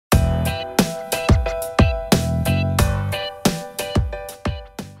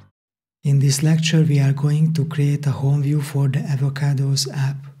In this lecture we are going to create a home view for the Avocados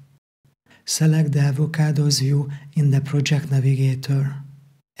app. Select the Avocados view in the project navigator.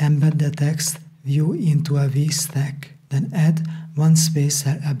 Embed the text view into a VStack, then add one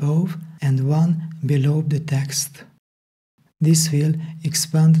spacer above and one below the text. This will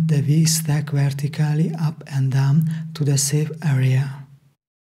expand the VStack vertically up and down to the save area.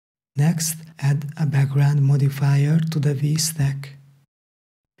 Next, add a background modifier to the VStack.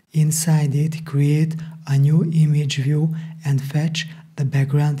 Inside it, create a new image view and fetch the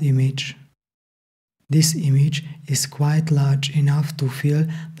background image. This image is quite large enough to fill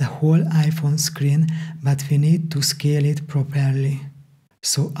the whole iPhone screen, but we need to scale it properly.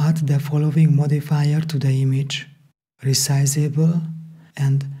 So add the following modifier to the image: resizable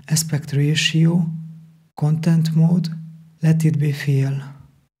and aspect ratio, content mode, let it be fill.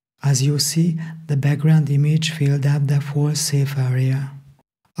 As you see, the background image filled up the full save area.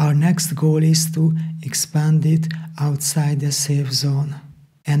 Our next goal is to expand it outside the save zone.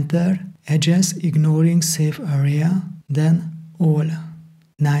 Enter edges ignoring save area, then all.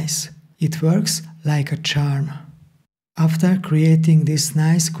 Nice, it works like a charm. After creating this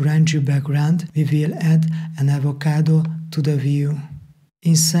nice grungy background, we will add an avocado to the view.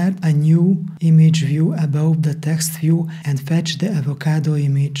 Insert a new image view above the text view and fetch the avocado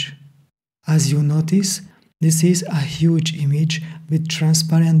image. As you notice, this is a huge image with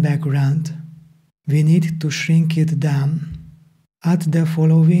transparent background. We need to shrink it down. Add the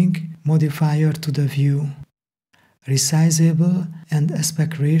following modifier to the view: resizable and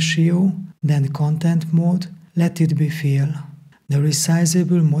aspect ratio, then content mode, let it be fill. The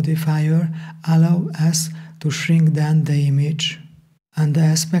resizable modifier allows us to shrink down the image, and the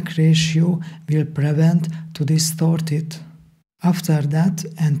aspect ratio will prevent to distort it. After that,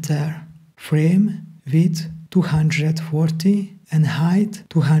 enter frame width 240 and height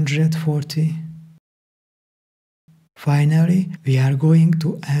 240. Finally, we are going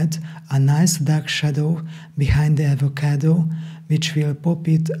to add a nice dark shadow behind the avocado, which will pop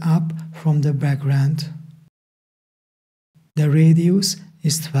it up from the background. The radius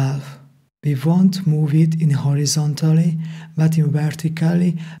is 12. We won't move it in horizontally, but in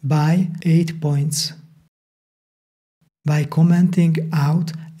vertically by 8 points. By commenting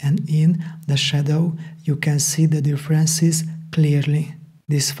out and in the shadow, you can see the differences clearly.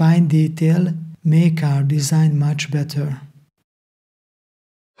 This fine detail makes our design much better.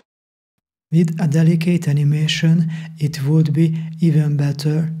 With a delicate animation, it would be even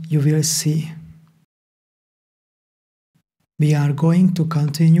better, you will see. We are going to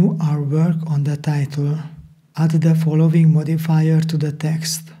continue our work on the title. Add the following modifier to the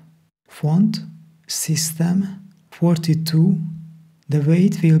text: font, system, 42, the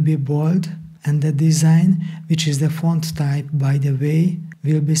weight will be bold, and the design, which is the font type by the way,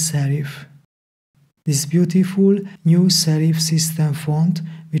 will be serif. This beautiful new serif system font,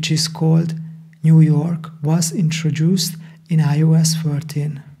 which is called New York, was introduced in iOS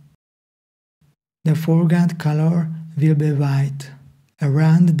 13. The foreground color will be white.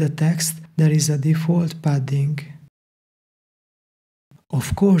 Around the text there is a default padding.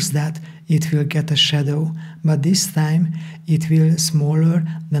 Of course that it will get a shadow, but this time it will be smaller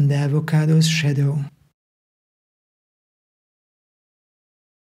than the avocado's shadow.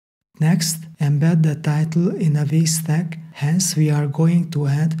 Next, embed the title in a VStack, hence we are going to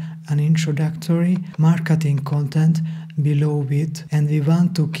add an introductory marketing content below it, and we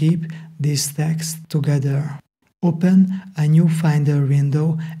want to keep this text together. Open a new Finder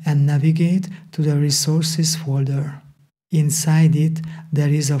window and navigate to the Resources folder. Inside it,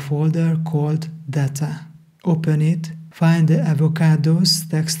 there is a folder called Data. Open it, find the Avocados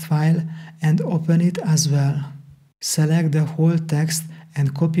text file and open it as well. Select the whole text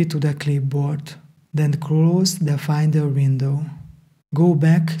and copy to the clipboard. Then close the Finder window. Go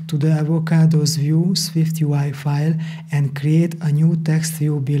back to the Avocados view SwiftUI file and create a new text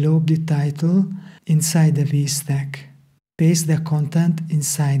view below the title inside the VStack. Paste the content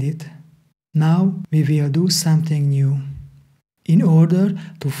inside it. Now we will do something new. In order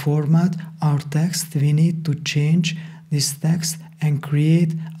to format our text, we need to change this text and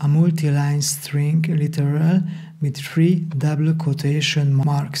create a multi-line string literal with 3 double quotation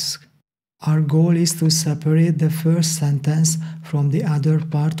marks. Our goal is to separate the first sentence from the other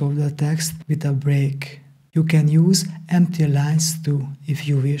part of the text with a break. You can use empty lines too, if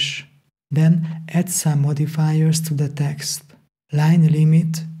you wish. Then add some modifiers to the text. Line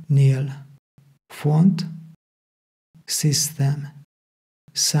limit nil. Font, system,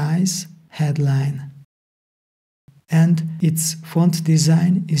 size, headline. And its font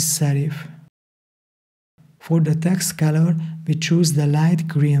design is serif. For the text color, we choose the light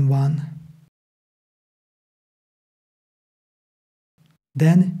green one.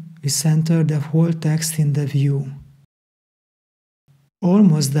 Then we center the whole text in the view.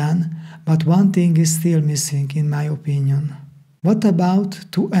 Almost done, but one thing is still missing in my opinion. What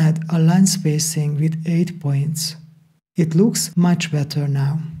about to add a line spacing with 8 points? It looks much better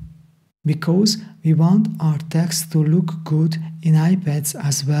now. Because we want our text to look good in iPads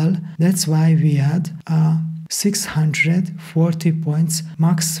as well, that's why we add a 640 points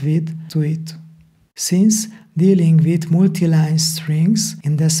max width to it. Since dealing with multi-line strings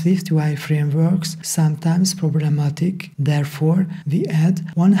in the SwiftUI frameworks sometimes problematic, therefore we add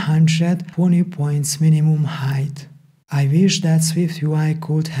 120 points minimum height. I wish that SwiftUI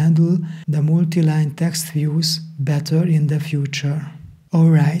could handle the multi-line text views better in the future.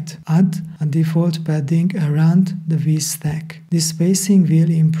 Alright, add a default padding around the V stack. This spacing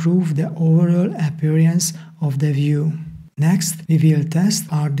will improve the overall appearance of the view. Next, we will test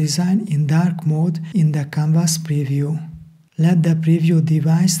our design in dark mode in the Canvas preview. Let the preview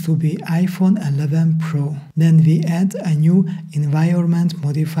device to be iPhone 11 Pro. Then we add a new environment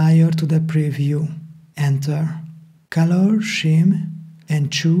modifier to the preview. Enter Color Scheme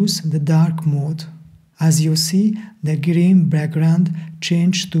and choose the dark mode. As you see, the green background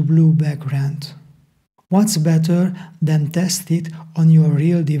changed to blue background. What's better than test it on your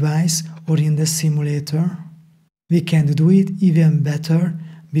real device or in the simulator? We can do it even better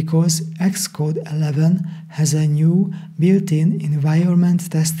because Xcode 11 has a new built-in environment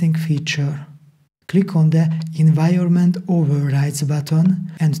testing feature. Click on the Environment Overrides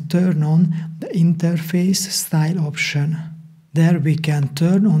button and turn on the Interface Style option. There we can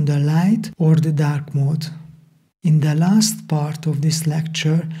turn on the light or the dark mode. In the last part of this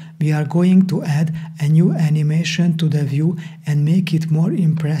lecture, we are going to add a new animation to the view and make it more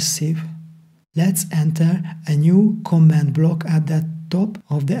impressive. Let's enter a new command block at the top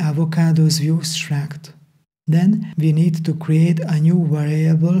of the Avocado's view struct. Then we need to create a new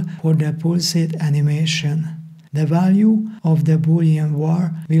variable for the pulsate animation. The value of the boolean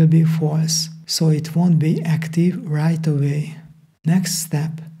var will be false, so it won't be active right away. Next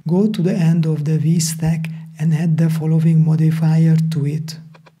step, go to the end of the V stack and add the following modifier to it.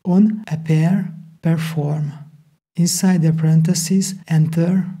 On appear, perform. Inside the parentheses,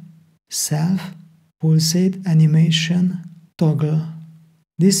 enter self pulsate animation toggle.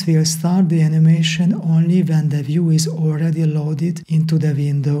 This will start the animation only when the view is already loaded into the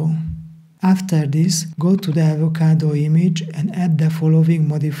window. After this, go to the Avocado image and add the following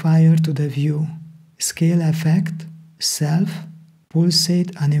modifier to the view. Scale effect, self,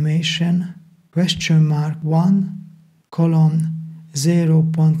 pulsate animation, $1,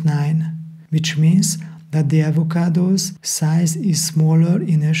 0.9, which means that the avocado's size is smaller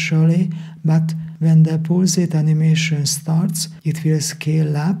initially, but when the pulsate animation starts, it will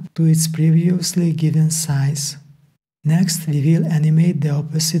scale up to its previously given size. Next, we will animate the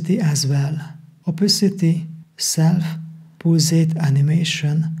opacity as well. Opacity, self, pulsate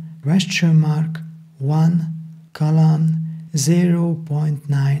animation, $1,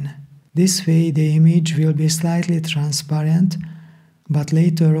 0.9. This way the image will be slightly transparent, but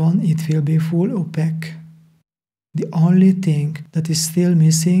later on it will be full opaque. The only thing that is still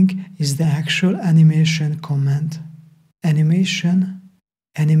missing is the actual animation command. Animation,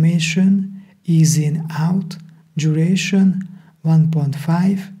 ease in out, duration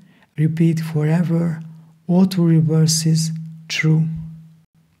 1.5, repeat forever, auto reverses, true.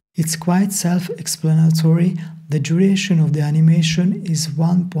 It's quite self-explanatory. The duration of the animation is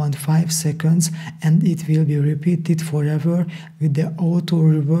 1.5 seconds and it will be repeated forever with the auto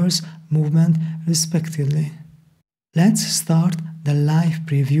reverse movement respectively. Let's start the live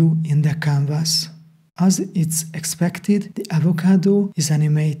preview in the canvas. As it's expected, the avocado is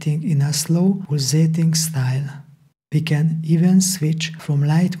animating in a slow pulsating style. We can even switch from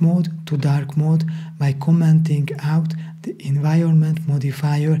light mode to dark mode by commenting out the environment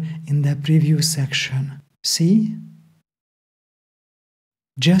modifier in the preview section. See?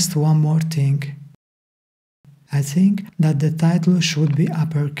 Just one more thing. I think that the title should be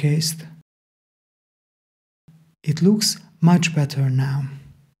uppercased. It looks much better now.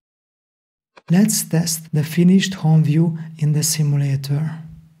 Let's test the finished home view in the simulator.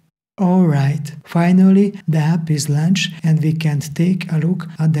 Alright, finally the app is launched and we can take a look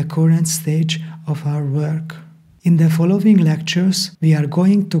at the current stage of our work. In the following lectures, we are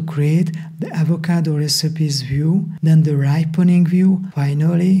going to create the avocado recipes view, then the ripening view.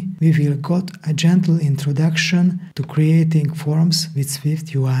 Finally, we will get a gentle introduction to creating forms with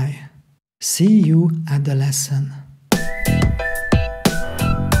SwiftUI. See you at the lesson.